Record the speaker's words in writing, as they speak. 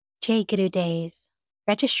Jai Guru Dave.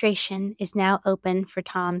 Registration is now open for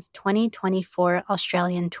Tom's 2024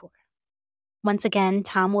 Australian tour. Once again,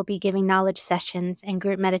 Tom will be giving knowledge sessions and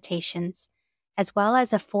group meditations, as well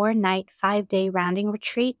as a 4-night, 5-day rounding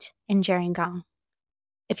retreat in Gerringong.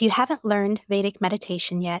 If you haven't learned Vedic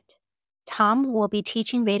meditation yet, Tom will be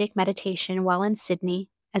teaching Vedic meditation while in Sydney,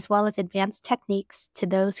 as well as advanced techniques to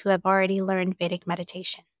those who have already learned Vedic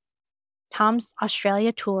meditation. Tom's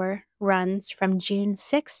Australia tour runs from June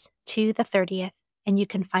 6th to the 30th, and you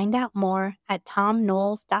can find out more at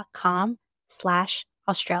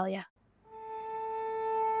tomknowles.com/Australia.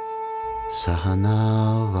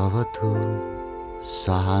 Sahana Vavatu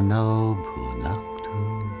Sahano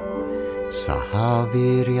Bhunaktu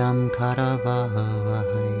Sahaviryam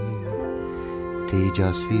Karavavahai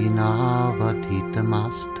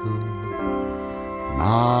Tejasvinavadhitamastu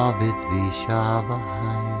Ma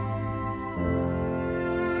Vidvishavahai.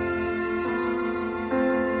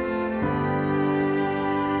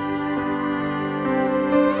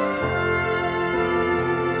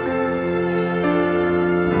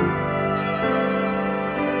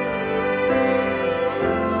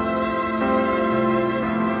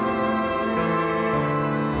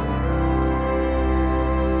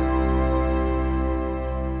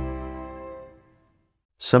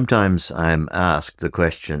 Sometimes I'm asked the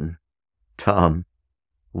question, Tom,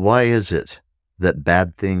 why is it that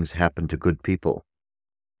bad things happen to good people?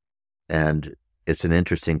 And it's an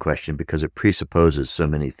interesting question because it presupposes so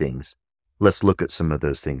many things. Let's look at some of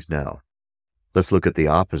those things now. Let's look at the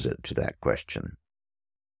opposite to that question.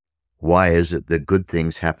 Why is it that good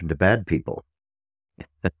things happen to bad people?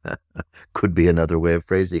 Could be another way of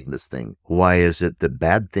phrasing this thing. Why is it that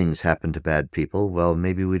bad things happen to bad people? Well,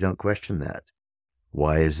 maybe we don't question that.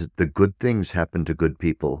 Why is it that good things happen to good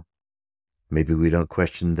people? Maybe we don't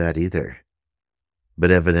question that either.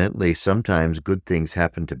 But evidently, sometimes good things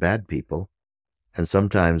happen to bad people, and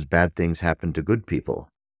sometimes bad things happen to good people.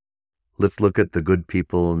 Let's look at the good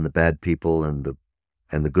people and the bad people and the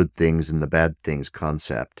good things and the bad things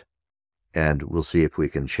concept, and we'll see if we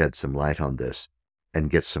can shed some light on this and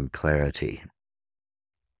get some clarity.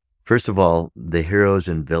 First of all, the heroes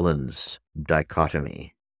and villains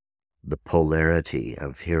dichotomy. The polarity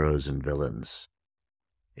of heroes and villains.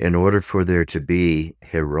 In order for there to be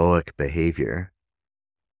heroic behavior,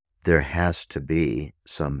 there has to be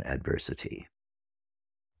some adversity.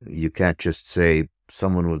 You can't just say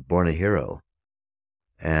someone was born a hero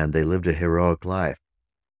and they lived a heroic life.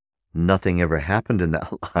 Nothing ever happened in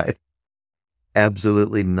that life.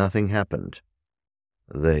 Absolutely nothing happened.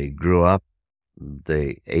 They grew up,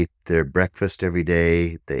 they ate their breakfast every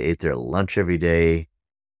day, they ate their lunch every day,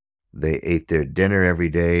 they ate their dinner every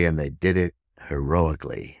day, and they did it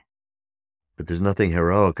heroically. But there's nothing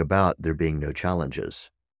heroic about there being no challenges.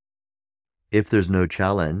 If there's no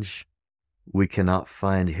challenge, we cannot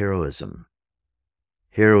find heroism.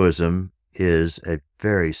 Heroism is a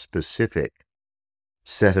very specific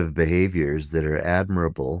set of behaviors that are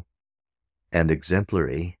admirable and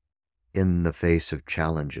exemplary in the face of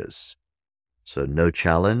challenges. So no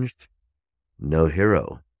challenge, no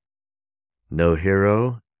hero. No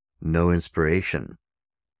hero, no inspiration.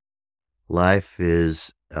 Life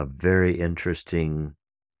is a very interesting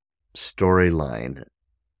storyline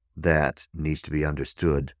that needs to be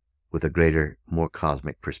understood with a greater, more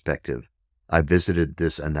cosmic perspective. I visited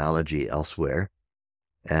this analogy elsewhere,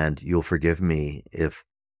 and you'll forgive me if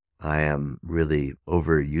I am really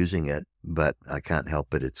overusing it, but I can't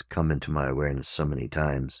help it. It's come into my awareness so many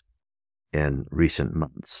times in recent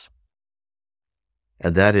months.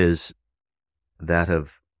 And that is that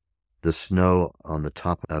of the snow on the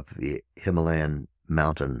top of the Himalayan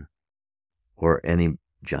mountain, or any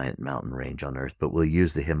giant mountain range on Earth, but we'll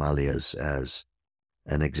use the Himalayas as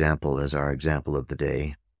an example, as our example of the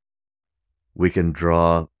day. We can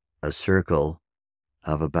draw a circle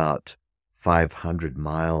of about 500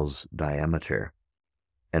 miles diameter,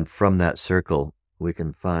 and from that circle we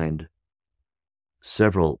can find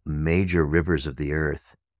several major rivers of the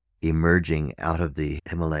Earth emerging out of the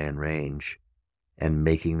Himalayan range and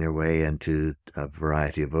making their way into a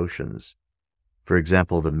variety of oceans. For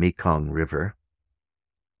example, the Mekong River,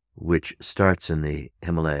 which starts in the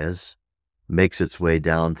Himalayas, makes its way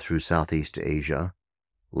down through Southeast Asia,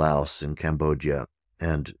 Laos and Cambodia,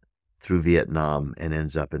 and through Vietnam, and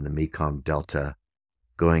ends up in the Mekong Delta,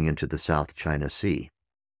 going into the South China Sea.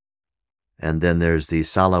 And then there's the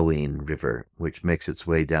Salaween River, which makes its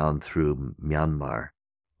way down through Myanmar,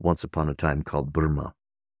 once upon a time called Burma,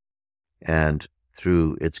 and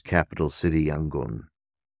through its capital city, Yangon.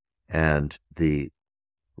 And the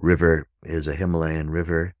river is a Himalayan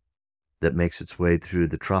river that makes its way through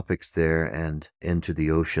the tropics there and into the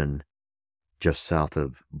ocean just south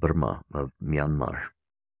of Burma, of Myanmar.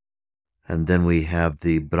 And then we have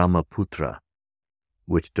the Brahmaputra,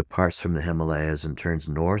 which departs from the Himalayas and turns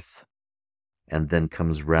north, and then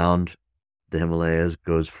comes round the Himalayas,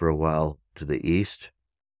 goes for a while to the east,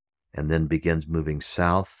 and then begins moving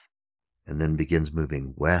south, and then begins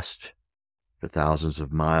moving west for thousands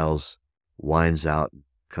of miles, winds out,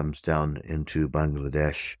 comes down into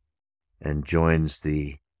Bangladesh, and joins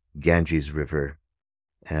the Ganges River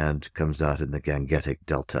and comes out in the Gangetic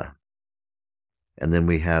Delta. And then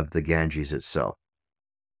we have the Ganges itself,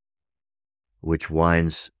 which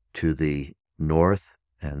winds to the north,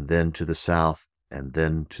 and then to the south, and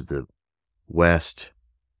then to the west,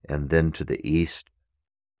 and then to the east,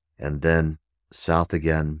 and then south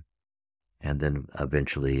again, and then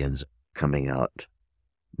eventually ends coming out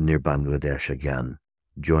near Bangladesh again,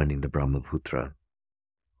 joining the Brahmaputra.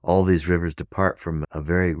 All these rivers depart from a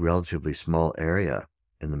very relatively small area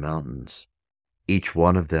in the mountains. Each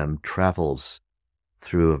one of them travels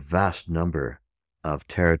through a vast number of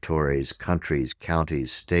territories, countries,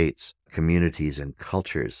 counties, states, communities, and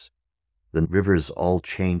cultures. The rivers all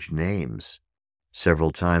change names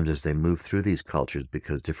several times as they move through these cultures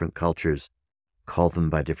because different cultures call them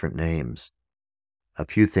by different names. A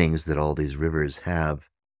few things that all these rivers have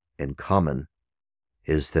in common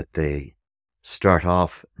is that they start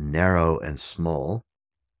off narrow and small.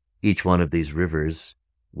 Each one of these rivers,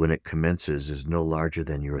 when it commences, is no larger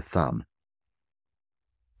than your thumb,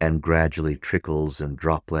 and gradually trickles and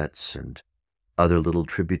droplets and other little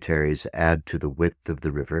tributaries add to the width of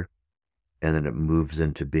the river, and then it moves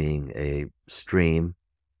into being a stream,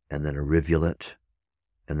 and then a rivulet,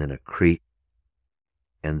 and then a creek,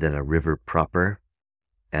 and then a river proper,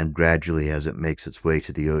 and gradually as it makes its way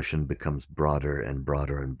to the ocean becomes broader and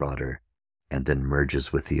broader and broader, and then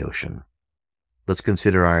merges with the ocean. Let's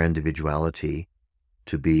consider our individuality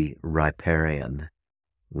to be riparian,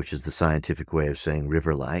 which is the scientific way of saying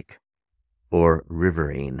river-like, or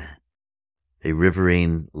riverine. A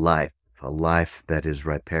riverine life, a life that is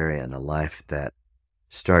riparian, a life that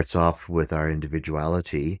starts off with our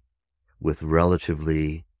individuality, with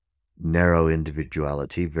relatively narrow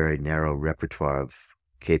individuality, very narrow repertoire of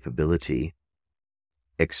capability,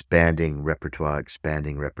 expanding repertoire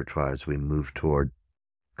as we move toward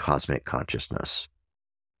cosmic consciousness.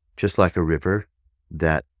 Just like a river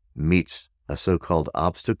that meets a so-called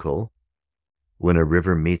obstacle, when a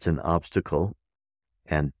river meets an obstacle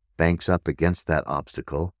and banks up against that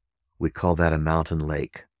obstacle, we call that a mountain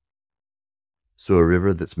lake. So a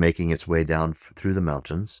river that's making its way down through the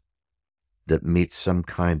mountains, that meets some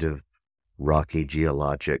kind of rocky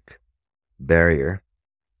geologic barrier,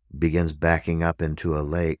 begins backing up into a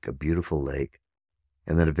lake, a beautiful lake,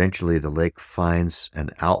 and then eventually the lake finds an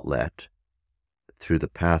outlet through the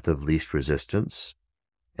path of least resistance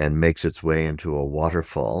and makes its way into a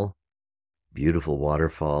waterfall, beautiful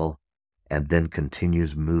waterfall, and then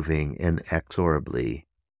continues moving inexorably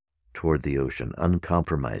toward the ocean,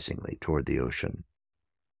 uncompromisingly toward the ocean.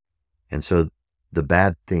 And so the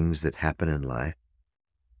bad things that happen in life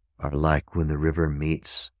are like when the river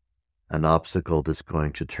meets an obstacle that's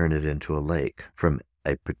going to turn it into a lake. From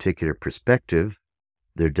a particular perspective,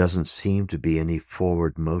 there doesn't seem to be any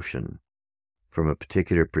forward motion. From a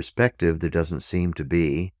particular perspective, there doesn't seem to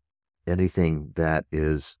be anything that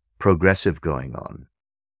is progressive going on.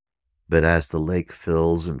 But as the lake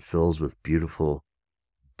fills and fills with beautiful,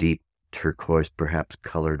 deep turquoise, perhaps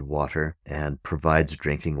colored water, and provides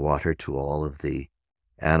drinking water to all of the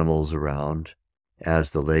animals around,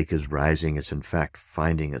 as the lake is rising, it's in fact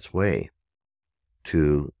finding its way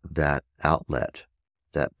to that outlet,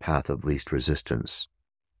 that path of least resistance,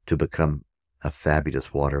 to become a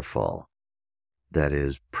fabulous waterfall that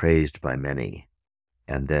is praised by many,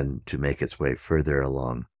 and then to make its way further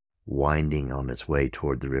along, winding on its way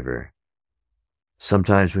toward the river.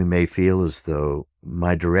 Sometimes we may feel as though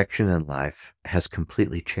my direction in life has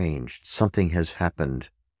completely changed. Something has happened.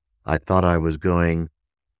 I thought I was going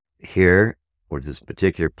here or this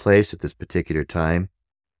particular place at this particular time,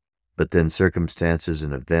 but then circumstances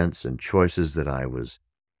and events and choices that I was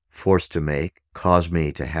forced to make caused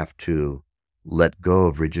me to have to let go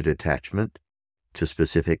of rigid attachment to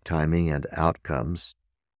specific timing and outcomes,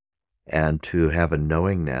 and to have a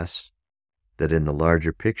knowingness that in the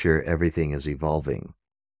larger picture everything is evolving.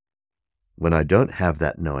 When I don't have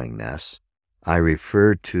that knowingness, I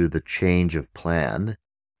refer to the change of plan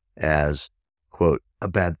as, quote, a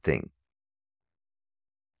bad thing.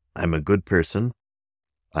 I'm a good person,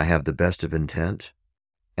 I have the best of intent,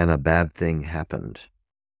 and a bad thing happened.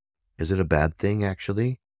 Is it a bad thing,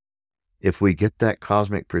 actually? If we get that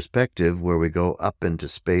cosmic perspective where we go up into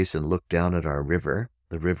space and look down at our river,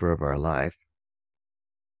 the river of our life,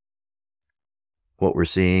 what we're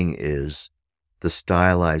seeing is the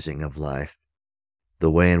stylizing of life,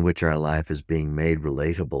 the way in which our life is being made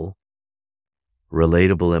relatable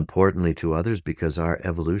importantly to others, because our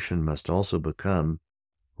evolution must also become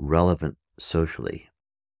relevant socially.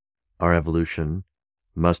 Our evolution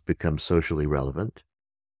must become socially relevant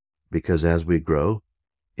because as we grow,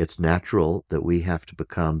 it's natural that we have to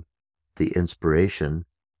become the inspiration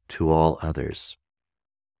to all others.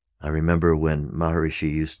 I remember when Maharishi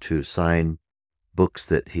used to sign books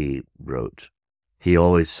that he wrote, he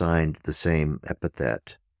always signed the same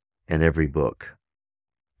epithet in every book,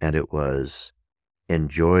 and it was,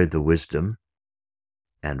 "Enjoy the wisdom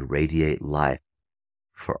and radiate life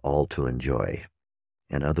for all to enjoy."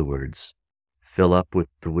 In other words, fill up with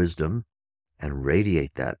the wisdom and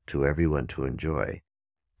radiate that to everyone to enjoy.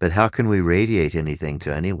 But how can we radiate anything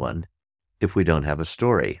to anyone if we don't have a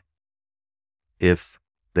story? If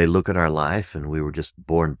they look at our life and we were just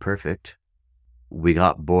born perfect, we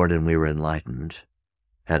got born and we were enlightened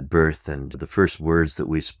at birth, and the first words that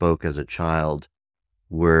we spoke as a child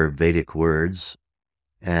were Vedic words,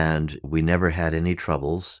 and we never had any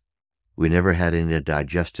troubles. We never had any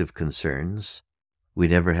digestive concerns. We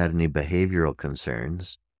never had any behavioral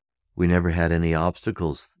concerns. We never had any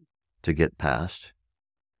obstacles to get past.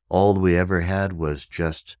 All we ever had was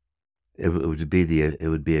just, it would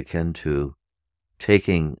be akin to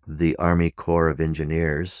taking the Army Corps of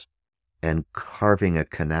Engineers and carving a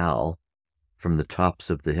canal from the tops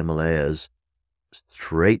of the Himalayas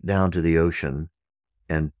straight down to the ocean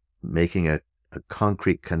and making a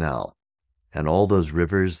concrete canal. And all those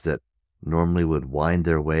rivers that normally would wind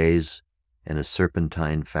their ways in a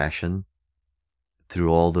serpentine fashion through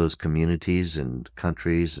all those communities and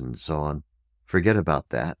countries and so on, forget about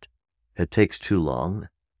that. It takes too long.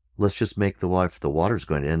 Let's just make the water, if the water's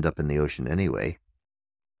going to end up in the ocean anyway,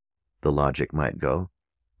 the logic might go,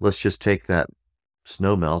 let's just take that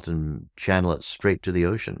snow melt and channel it straight to the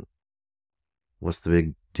ocean. What's the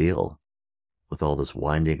big deal with all this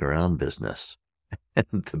winding around business?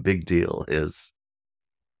 And the big deal is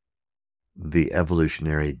the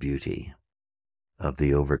evolutionary beauty of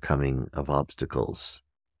the overcoming of obstacles,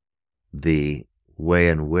 the way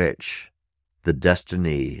in which the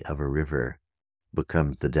destiny of a river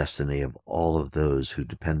becomes the destiny of all of those who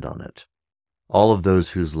depend on it. All of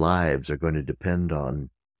those whose lives are going to depend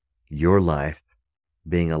on your life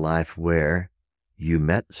being a life where you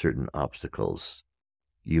met certain obstacles,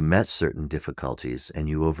 you met certain difficulties, and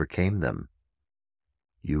you overcame them.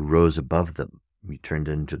 You rose above them. You turned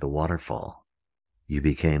into the waterfall. You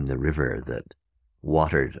became the river that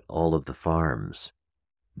watered all of the farms,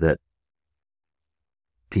 that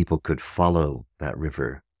people could follow that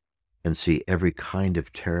river and see every kind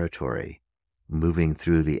of territory, moving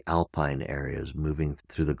through the alpine areas, moving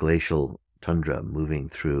through the glacial tundra, moving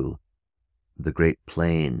through the Great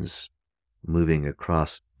Plains, moving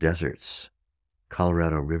across deserts.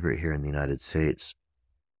 Colorado River here in the United States,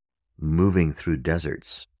 moving through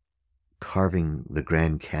deserts, carving the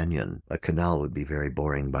Grand Canyon. A canal would be very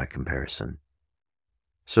boring by comparison.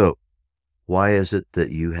 So, why is it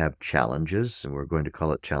that you have challenges, and we're going to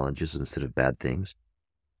call it challenges instead of bad things?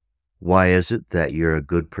 Why is it that you're a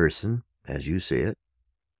good person, as you see it,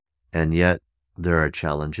 and yet there are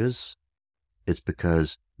challenges? It's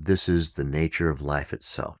because this is the nature of life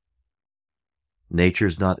itself.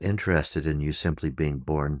 Nature's not interested in you simply being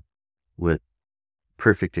born with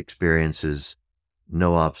perfect experiences,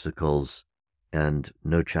 no obstacles, and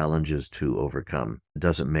no challenges to overcome. It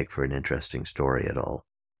doesn't make for an interesting story at all.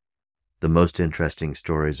 The most interesting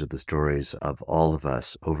stories are the stories of all of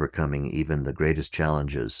us overcoming even the greatest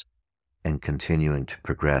challenges and continuing to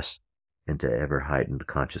progress into ever-heightened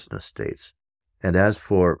consciousness states. And as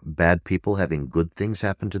for bad people having good things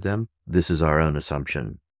happen to them, this is our own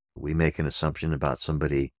assumption. We make an assumption about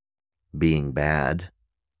somebody being bad,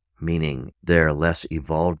 meaning they're less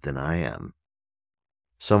evolved than I am.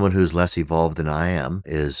 Someone who's less evolved than I am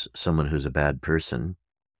is someone who's a bad person.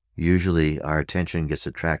 Usually our attention gets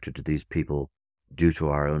attracted to these people due to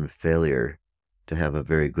our own failure to have a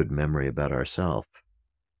very good memory about ourselves.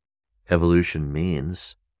 Evolution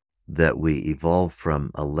means that we evolve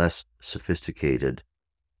from a less sophisticated,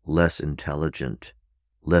 less intelligent,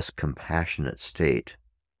 less compassionate state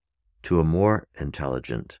to a more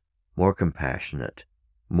intelligent, more compassionate,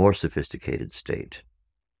 more sophisticated state.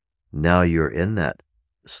 Now you're in that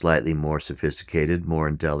slightly more sophisticated, more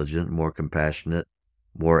intelligent, more compassionate,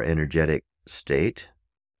 more energetic state,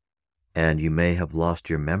 and you may have lost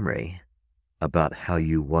your memory about how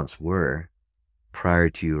you once were prior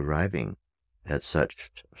to you arriving at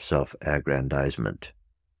such self-aggrandizement.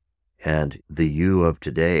 And the you of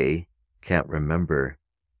today can't remember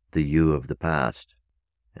the you of the past.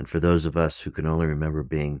 And for those of us who can only remember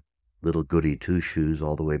being little goody two-shoes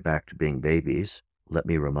all the way back to being babies, let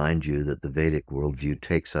me remind you that the Vedic worldview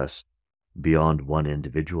takes us beyond one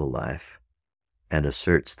individual life and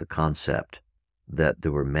asserts the concept that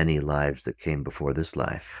there were many lives that came before this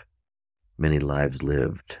life, many lives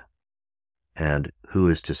lived. And who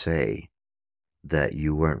is to say that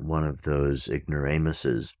you weren't one of those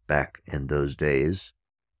ignoramuses back in those days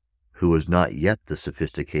who was not yet the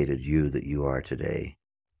sophisticated you that you are today,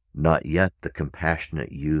 not yet the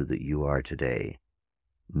compassionate you that you are today,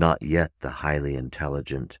 not yet the highly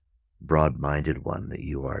intelligent, broad-minded one that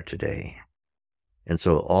you are today. And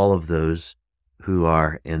so all of those who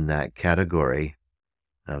are in that category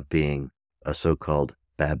of being a so-called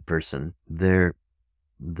bad person, they're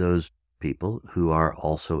those people who are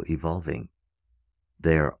also evolving.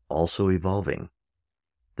 They are also evolving.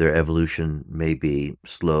 Their evolution may be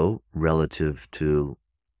slow relative to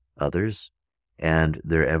others, and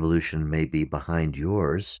their evolution may be behind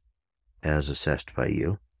yours as assessed by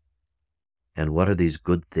you. And what are these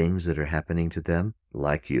good things that are happening to them?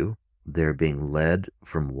 Like you, they're being led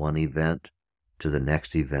from one event to the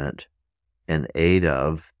next event in aid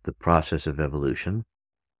of the process of evolution,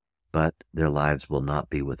 but their lives will not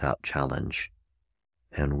be without challenge.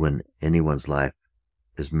 And when anyone's life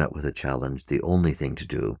is met with a challenge, the only thing to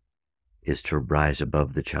do is to rise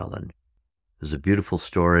above the challenge. There's a beautiful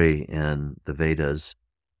story in the Vedas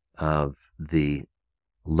of the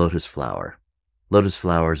lotus flower. Lotus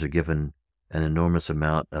flowers are given an enormous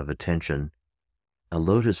amount of attention. A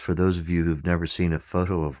lotus, for those of you who've never seen a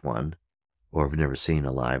photo of one, or have never seen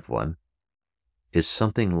a live one, is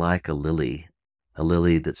something like a lily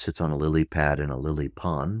that sits on a lily pad in a lily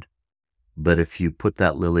pond. But if you put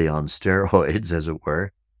that lily on steroids, as it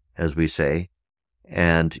were, as we say,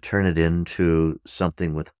 and turn it into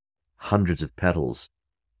something with hundreds of petals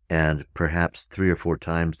and perhaps 3 or 4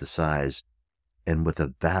 times the size, and with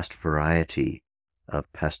a vast variety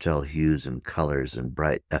of pastel hues and colors and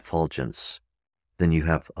bright effulgence, then you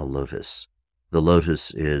have a lotus. The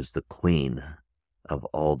lotus is the queen of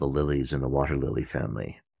all the lilies in the water lily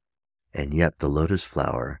family. And yet the lotus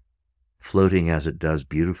flower, floating as it does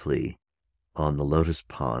beautifully on the lotus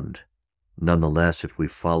pond, nonetheless, if we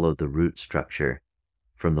follow the root structure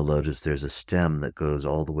from the lotus, there's a stem that goes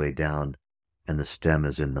all the way down, and the stem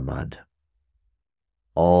is in the mud.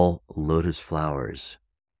 All lotus flowers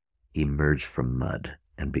emerge from mud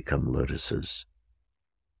and become lotuses.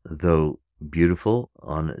 Though beautiful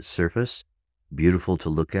on its surface, beautiful to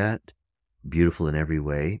look at, beautiful in every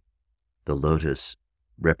way, the lotus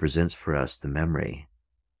represents for us the memory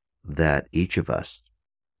that each of us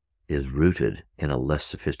is rooted in a less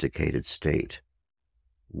sophisticated state.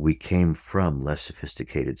 We came from less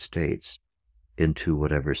sophisticated states into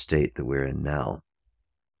whatever state that we're in now.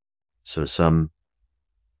 So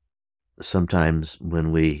sometimes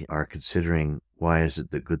when we are considering why is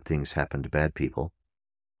it that good things happen to bad people,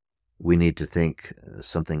 we need to think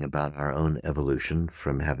something about our own evolution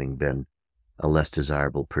from having been a less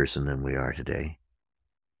desirable person than we are today.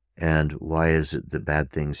 And why is it that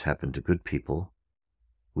bad things happen to good people?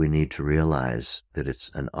 We need to realize that it's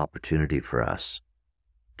an opportunity for us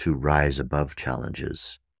to rise above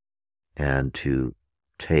challenges and to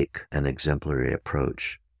take an exemplary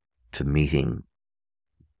approach to meeting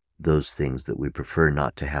those things that we prefer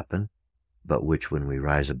not to happen, but which, when we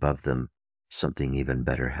rise above them, something even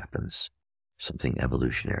better happens, something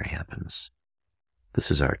evolutionary happens.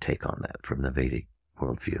 This is our take on that from the Vedic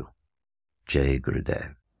worldview. Jai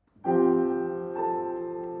Gurudev.